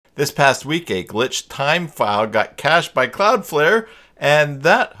This past week, a glitched time file got cached by Cloudflare, and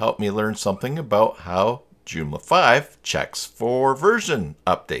that helped me learn something about how Joomla 5 checks for version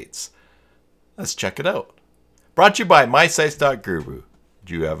updates. Let's check it out. Brought to you by mysites.guru.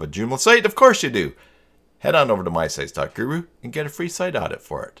 Do you have a Joomla site? Of course you do. Head on over to mysites.guru and get a free site audit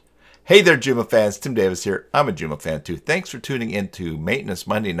for it. Hey there, Joomla fans. Tim Davis here. I'm a Joomla fan too. Thanks for tuning in to Maintenance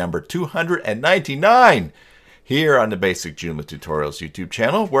Monday number 299 here on the Basic Joomla Tutorials YouTube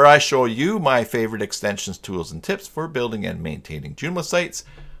channel, where I show you my favorite extensions, tools, and tips for building and maintaining Joomla sites.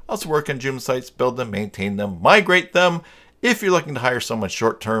 I also work on Joomla sites, build them, maintain them, migrate them. If you're looking to hire someone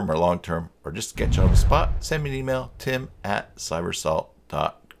short-term or long-term, or just get you on the spot, send me an email,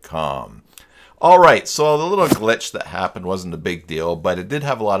 tim@cybersalt.com. All right, so the little glitch that happened wasn't a big deal, but it did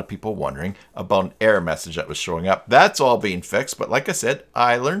have a lot of people wondering about an error message that was showing up. That's all being fixed, but like I said,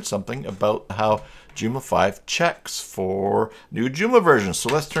 I learned something about how Joomla 5 checks for new Joomla versions. So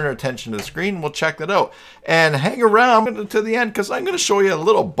let's turn our attention to the screen and we'll check that out. And hang around to the end because I'm going to show you a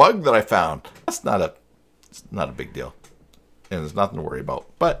little bug that I found. It's not a big deal, and there's nothing to worry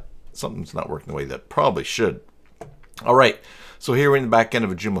about, but something's not working the way that probably should. All right. So here we're in the back end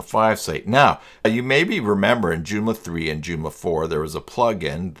of a Joomla 5 site. Now, you maybe remember in Joomla 3 and Joomla 4, there was a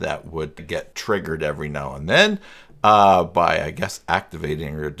plugin that would get triggered every now and then by, I guess,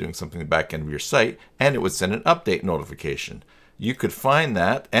 activating or doing something in the back end of your site, and it would send an update notification. You could find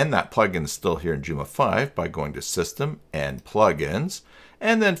that, and that plugin is still here in Joomla 5 by going to System and Plugins,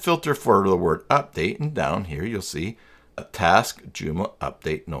 and then filter for the word update, and down here you'll see a task Joomla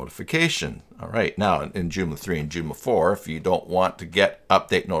update notification. All right, now in Joomla 3 and Joomla 4, if you don't want to get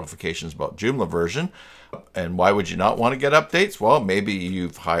update notifications about Joomla version, and why would you not want to get updates? Well, maybe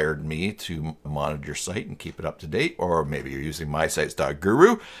you've hired me to monitor your site and keep it up to date, or maybe you're using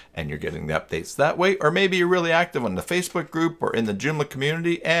mysites.guru and you're getting the updates that way, or maybe you're really active on the Facebook group or in the Joomla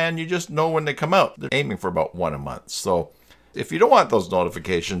community and you just know when they come out. They're aiming for about one a month. So if you don't want those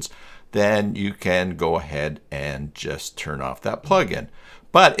notifications, then you can go ahead and just turn off that plugin.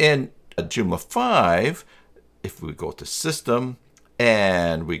 But in Joomla 5, if we go to System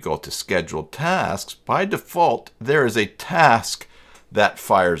and we go to Scheduled Tasks, by default, there is a task that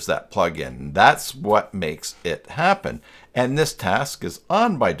fires that plugin. That's what makes it happen. And this task is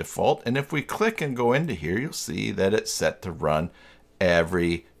on by default. And if we click and go into here, you'll see that it's set to run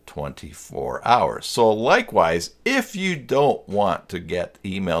every 24 hours. So likewise, if you don't want to get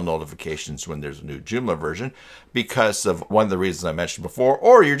email notifications when there's a new Joomla version because of one of the reasons I mentioned before,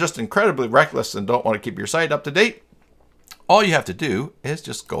 or you're just incredibly reckless and don't want to keep your site up to date, all you have to do is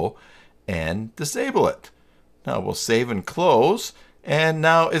just go and disable it. Now we'll save and close, and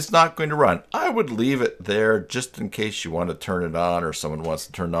now it's not going to run. I would leave it there just in case you want to turn it on or someone wants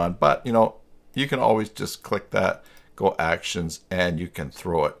to turn it on, but you know, you can always just click that, go actions, and you can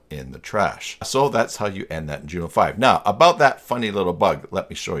throw it in the trash. So that's how you end that in Joomla 5. Now, about that funny little bug, let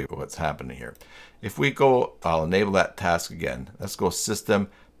me show you what's happening here. If we go, I'll enable that task again. Let's go System,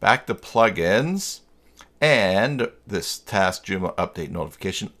 back to Plugins, and this task Joomla update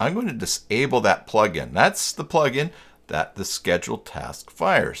notification. I'm going to disable that plugin. That's the plugin that the scheduled task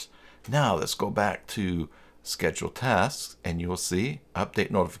fires. Now, let's go back to Scheduled Tasks, and you will see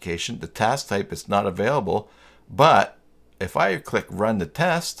update notification. The task type is not available. But if I click Run the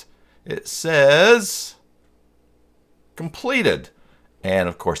Test, it says completed. And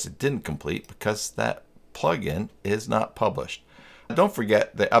of course it didn't complete because that plugin is not published. Don't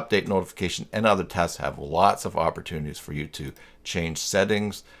forget the update notification and other tasks have lots of opportunities for you to change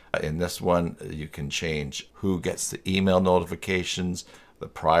settings. In this one, you can change who gets the email notifications, the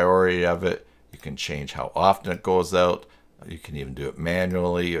priority of it. You can change how often it goes out. You can even do it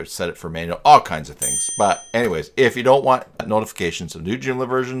manually or set it for manual, all kinds of things. But anyways, if you don't want notifications of new Joomla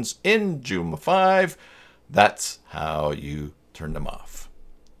versions in Joomla 5, that's how you turn them off.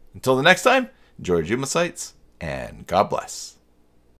 Until the next time, enjoy your Joomla sites and God bless.